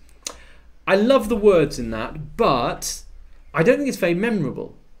experience. I love the words in that, but I don't think it's very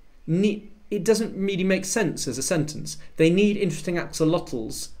memorable. It doesn't really make sense as a sentence. They need interesting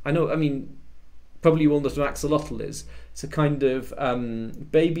axolotls. I mean, probably you all know what an axolotl is. It's a kind of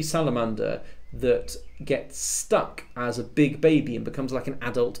baby salamander that gets stuck as a big baby and becomes like an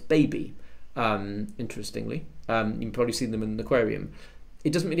adult baby, interestingly. You've probably seen them in an aquarium.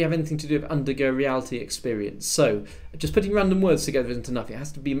 It doesn't really have anything to do with undergo reality experience. So just putting random words together isn't enough. It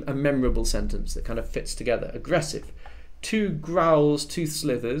has to be a memorable sentence that kind of fits together. Aggressive. 2 growls, 2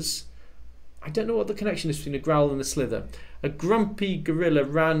 slithers. I don't know what the connection is between a growl and a slither. A grumpy gorilla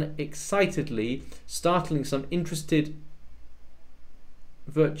ran excitedly, startling some interested,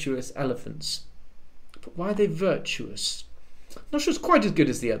 virtuous elephants. But why are they virtuous? Not sure it's quite as good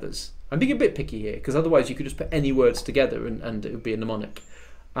as the others. I'm being a bit picky here because otherwise you could just put any words together and it would be a mnemonic.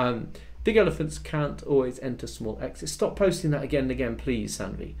 Big elephants can't always enter small exits. Stop posting that again and again, please,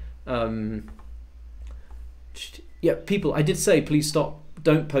 Sanvi. Yeah, people, I did say please stop.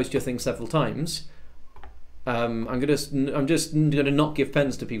 Don't post your thing several times. I'm just gonna not give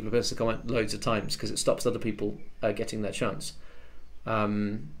pens to people who post a comment loads of times because it stops other people getting their chance.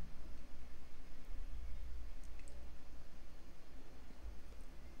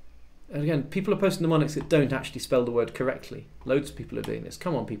 And again, people are posting mnemonics that don't actually spell the word correctly. Loads of people are doing this.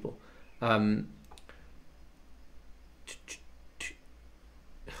 Come on, people.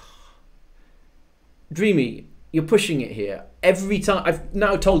 Dreamy, you're pushing it here. Every time, I've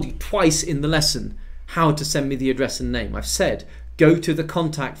now told you twice in the lesson how to send me the address and name. I've said, go to the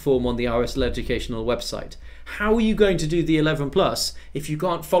contact form on the RSL Educational website. How are you going to do the 11 plus if you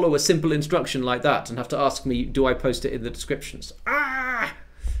can't follow a simple instruction like that and have to ask me, do I post it in the descriptions?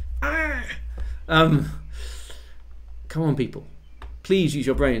 Come on, people. Please use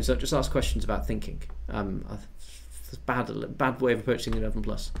your brains. Don't just ask questions about thinking. It's a bad way of approaching 11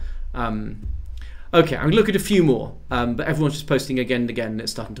 plus. Okay, I'm going to look at a few more, but everyone's just posting again and again, and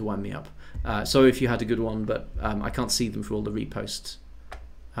it's starting to wind me up. Sorry if you had a good one, but I can't see them for all the reposts.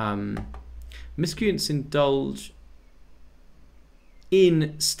 Miscreants indulge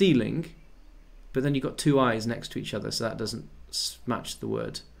in stealing, but then you've got 2 eyes next to each other, so that doesn't match the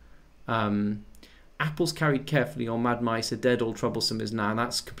word. Apples carried carefully or mad mice are dead, all troublesome is now.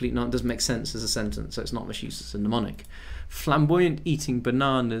 That's complete, it doesn't make sense as a sentence, so it's not much use as a mnemonic. Flamboyant eating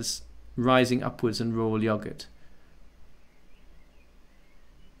bananas, rising upwards and raw yogurt.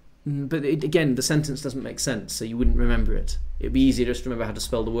 But again, the sentence doesn't make sense, so you wouldn't remember it. It'd be easier just to remember how to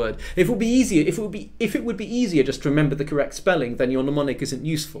spell the word. If it would be easier just to remember the correct spelling, then your mnemonic isn't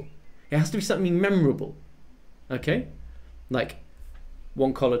useful. It has to be something memorable. Okay? Like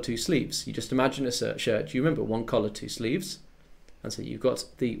 1 collar, 2 sleeves. You just imagine a shirt. You remember 1 collar, 2 sleeves. And so you've got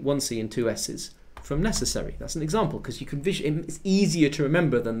the 1 C and 2 S's from necessary. That's an example because you can it's easier to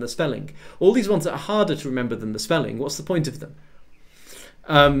remember than the spelling. All these ones that are harder to remember than the spelling, what's the point of them?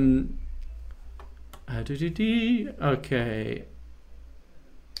 Okay.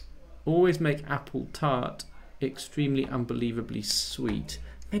 Always make apple tart extremely unbelievably sweet.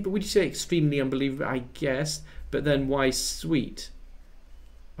 Maybe would you say extremely unbelievable? I guess. But then why sweet?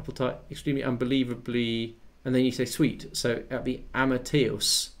 Apple tart extremely unbelievably, and then you say sweet. So that'd be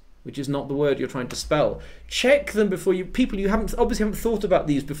Amateus. which is not the word you're trying to spell. Check them before you... People, you obviously haven't thought about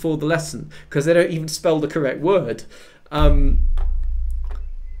these before the lesson because they don't even spell the correct word.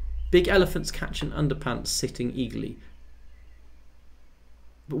 Big elephants catch an underpants sitting eagerly.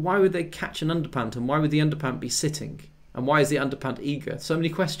 But why would they catch an underpant, and why would the underpant be sitting? And why is the underpant eager? So many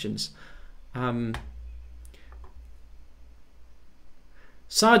questions. Sadia,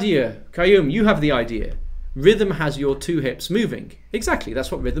 Qayyum, you have the idea. Rhythm has your two hips moving. Exactly, that's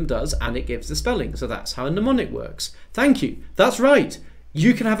what rhythm does, and it gives the spelling. So that's how a mnemonic works. Thank you. That's right.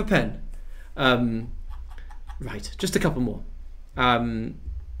 You can have a pen. Right, just a couple more.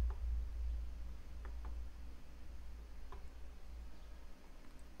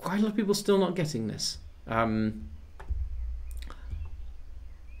 Quite a lot of people still not getting this.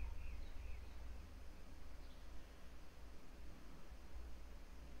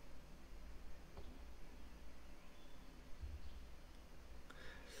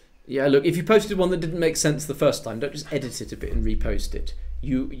 Yeah, look, if you posted one that didn't make sense the first time, don't just edit it a bit and repost it.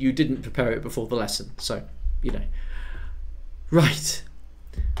 You didn't prepare it before the lesson, so, you know. Right.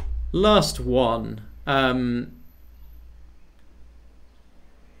 Last one.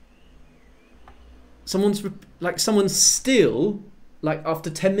 Someone's still, like after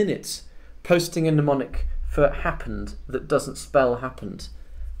 10 minutes, posting a mnemonic for happened that doesn't spell happened.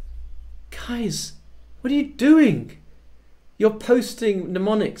 Guys, what are you doing? You're posting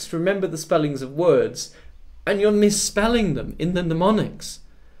mnemonics to remember the spellings of words, and you're misspelling them in the mnemonics.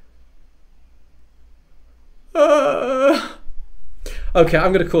 Okay,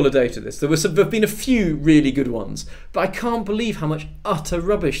 I'm going to call a day to this. There have been a few really good ones, but I can't believe how much utter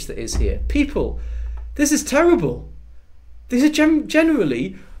rubbish there is here. People, this is terrible. These are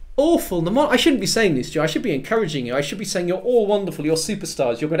generally awful mnemonics. I shouldn't be saying this, Joe. I should be encouraging you. I should be saying you're all wonderful, you're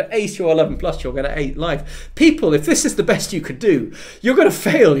superstars, you're going to ace your 11 plus, you're going to ace life. People, if this is the best you could do, you're going to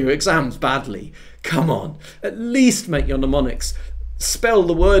fail your exams badly. Come on, at least make your mnemonics spell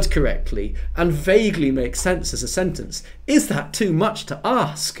the word correctly and vaguely make sense as a sentence. Is that too much to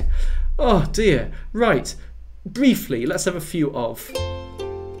ask? Oh dear. Right, briefly, let's have a few of...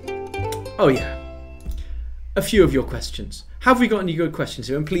 Oh yeah. A few of your questions. Have we got any good questions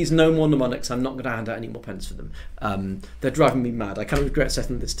here? And please, no more mnemonics. I'm not going to hand out any more pens for them. They're driving me mad. I kind of regret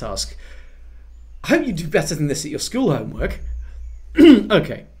setting this task. I hope you do better than this at your school homework.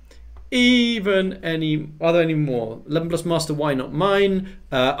 Okay. Are there any more? 11 plus master, why not mine?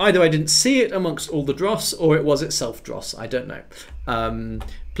 Either I didn't see it amongst all the dross, or it was itself dross. I don't know.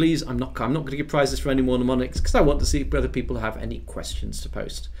 Please, I'm not going to give prizes for any more mnemonics because I want to see whether people have any questions to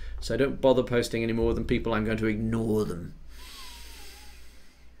post. So don't bother posting any more than people. I'm going to ignore them.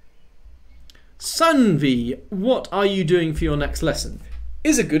 Sunvi, what are you doing for your next lesson?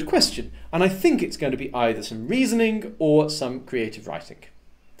 Is a good question. And I think it's going to be either some reasoning or some creative writing.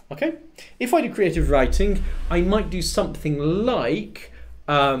 Okay? If I do creative writing, I might do something like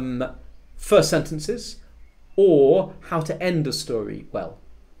first sentences or how to end a story well.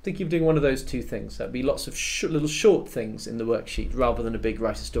 Think of doing one of those two things. There'd be lots of little short things in the worksheet rather than a big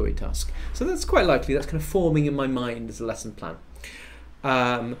write a story task. So that's quite likely. That's kind of forming in my mind as a lesson plan.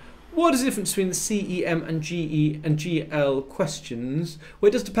 What is the difference between the CEM and GE and GL questions? Well,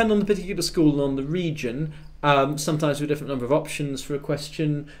 it does depend on the particular school and on the region. Sometimes with a different number of options for a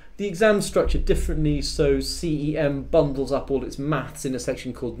question. The exam's structured differently, so CEM bundles up all its maths in a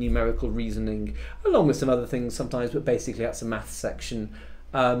section called numerical reasoning, along with some other things sometimes, but basically that's a maths section.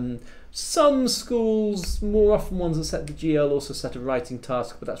 Some schools, more often ones that set the GL, also set a writing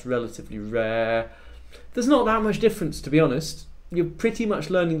task, but that's relatively rare. There's not that much difference, to be honest. You're pretty much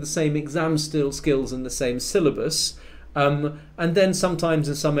learning the same exam skills and the same syllabus. And then sometimes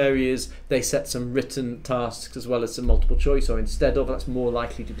in some areas they set some written tasks as well as some multiple choice, or instead of, that's more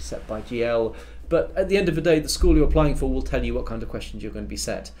likely to be set by GL. But at the end of the day, the school you're applying for will tell you what kind of questions you're going to be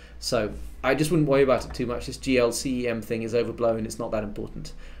set. So I just wouldn't worry about it too much. This GL CEM thing is overblown. It's not that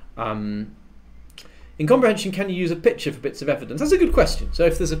important. In comprehension, can you use a picture for bits of evidence? That's a good question. So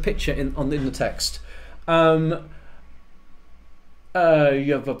if there's a picture in the text,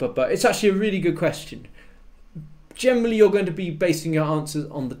 it's actually a really good question. Generally, you're going to be basing your answers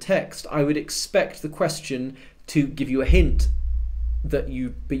on the text. I would expect the question to give you a hint that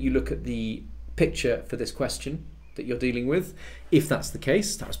you look at the picture for this question that you're dealing with. If that's the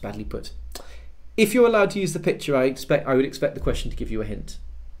case, that was badly put. If you're allowed to use the picture, I would expect the question to give you a hint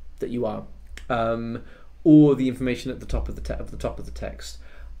that you are, or the information at the top of the text.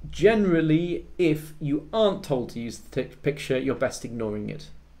 Generally, if you aren't told to use the picture, you're best ignoring it,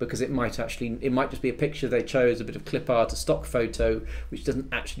 because it might just be a picture they chose, a bit of clip art, a stock photo, which doesn't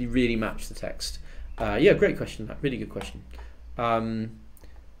actually really match the text. Yeah, great question. Really good question.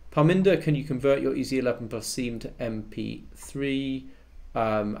 Parminder, can you convert your Easy 11 Plus theme to MP3?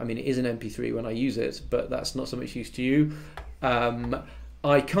 I mean, it is an MP3 when I use it, but that's not so much use to you.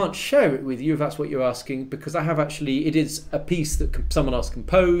 I can't share it with you if that's what you're asking, because I have actually, it is a piece that someone else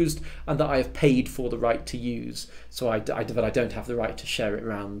composed and that I have paid for the right to use. So I don't have the right to share it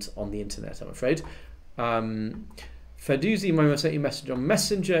around on the internet, I'm afraid. Ferduzzi, I sent you a message on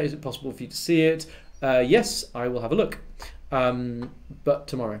Messenger. Is it possible for you to see it? Yes, I will have a look. But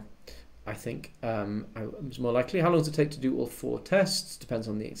tomorrow, I think, is more likely. How long does it take to do all 4 tests? Depends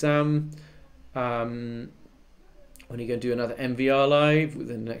on the exam. When are you going to do another MVR live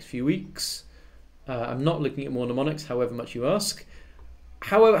within the next few weeks? I'm not looking at more mnemonics, however much you ask.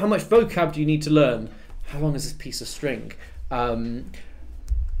 How much vocab do you need to learn? How long is this piece of string? I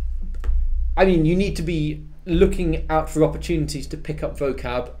mean, you need to be looking out for opportunities to pick up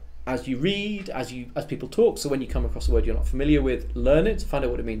vocab as you read, as people talk. So when you come across a word you're not familiar with, learn it, find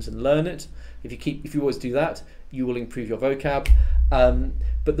out what it means and learn it. If you always do that, you will improve your vocab.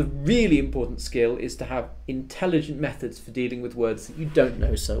 But the really important skill is to have intelligent methods for dealing with words that you don't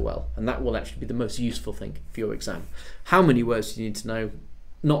know so well, and that will actually be the most useful thing for your exam. How many words do you need to know?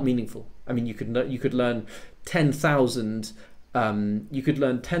 Not meaningful. I mean, you could learn 10,000. You could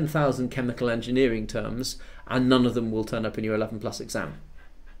learn 10,000 chemical engineering terms, and none of them will turn up in your 11 plus exam.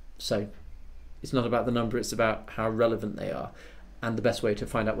 So it's not about the number, it's about how relevant they are. And the best way to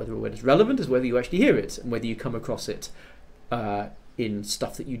find out whether a word is relevant is whether you actually hear it and whether you come across it in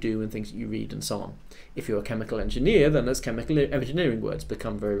stuff that you do and things that you read and so on. If you're a chemical engineer, then those chemical engineering words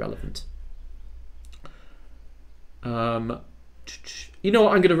become very relevant. You know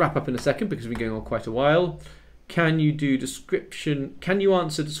what, I'm going to wrap up in a second because we're going on quite a while. Can you do description? Can you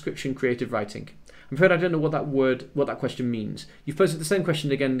answer description creative writing? I'm afraid I don't know what that question means. You've posed the same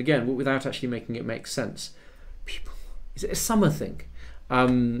question again and again, but without actually making it make sense. People, is it a summer thing?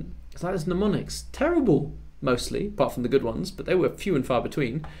 It's like there's mnemonics. Terrible, mostly, apart from the good ones, but they were few and far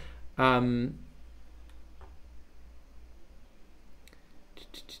between.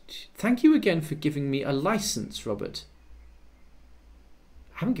 Thank you again for giving me a license, Robert.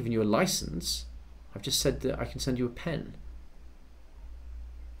 I haven't given you a license. I've just said that I can send you a pen.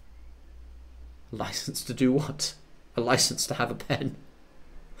 A license to do what? A license to have a pen.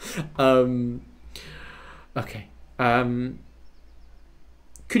 Okay.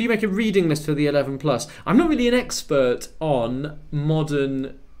 Could you make a reading list for the 11 plus? I'm not really an expert on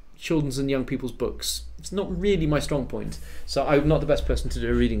modern children's and young people's books. It's not really my strong point. So I'm not the best person to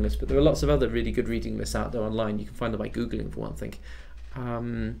do a reading list, but there are lots of other really good reading lists out there online. You can find them by Googling, for one thing.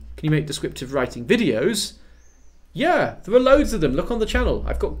 Can you make descriptive writing videos? Yeah, there are loads of them. Look on the channel.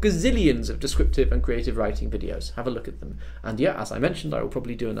 I've got gazillions of descriptive and creative writing videos. Have a look at them. And yeah, as I mentioned, I will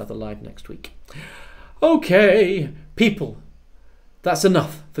probably do another live next week. Okay, people. That's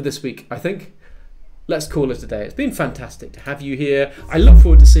enough for this week, I think. Let's call it a day. It's been fantastic to have you here. I look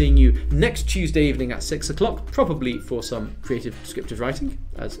forward to seeing you next Tuesday evening at 6 o'clock, probably for some creative descriptive writing,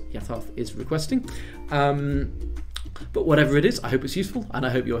 as Yatharth is requesting. But whatever it is, I hope it's useful, and I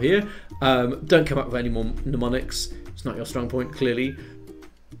hope you're here. Don't come up with any more mnemonics. It's not your strong point, clearly.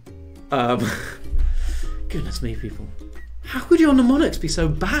 Goodness me, people. How could your mnemonics be so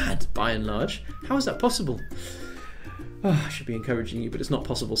bad, by and large? How is that possible? Oh, I should be encouraging you, but it's not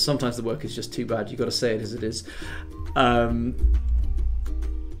possible. Sometimes the work is just too bad. You've got to say it as it is. God,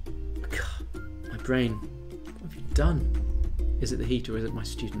 my brain. What have you done? Is it the heat or is it my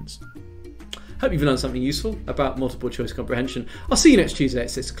students? Hope you've learned something useful about multiple choice comprehension. I'll see you next Tuesday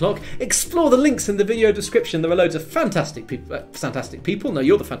at 6 o'clock. Explore the links in the video description. There are loads of fantastic people. No,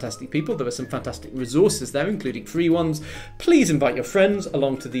 you're the fantastic people. There are some fantastic resources there, including free ones. Please invite your friends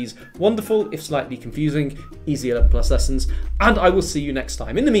along to these wonderful, if slightly confusing, Easy 11 Plus lessons. And I will see you next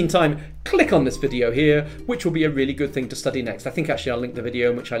time. In the meantime, click on this video here, which will be a really good thing to study next. I think actually I'll link the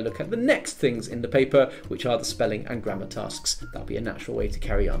video in which I look at the next things in the paper, which are the spelling and grammar tasks. That'll be a natural way to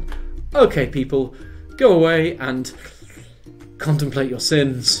carry on. Okay, people, go away and contemplate your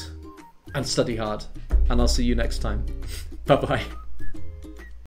sins and study hard. And I'll see you next time. Bye-bye.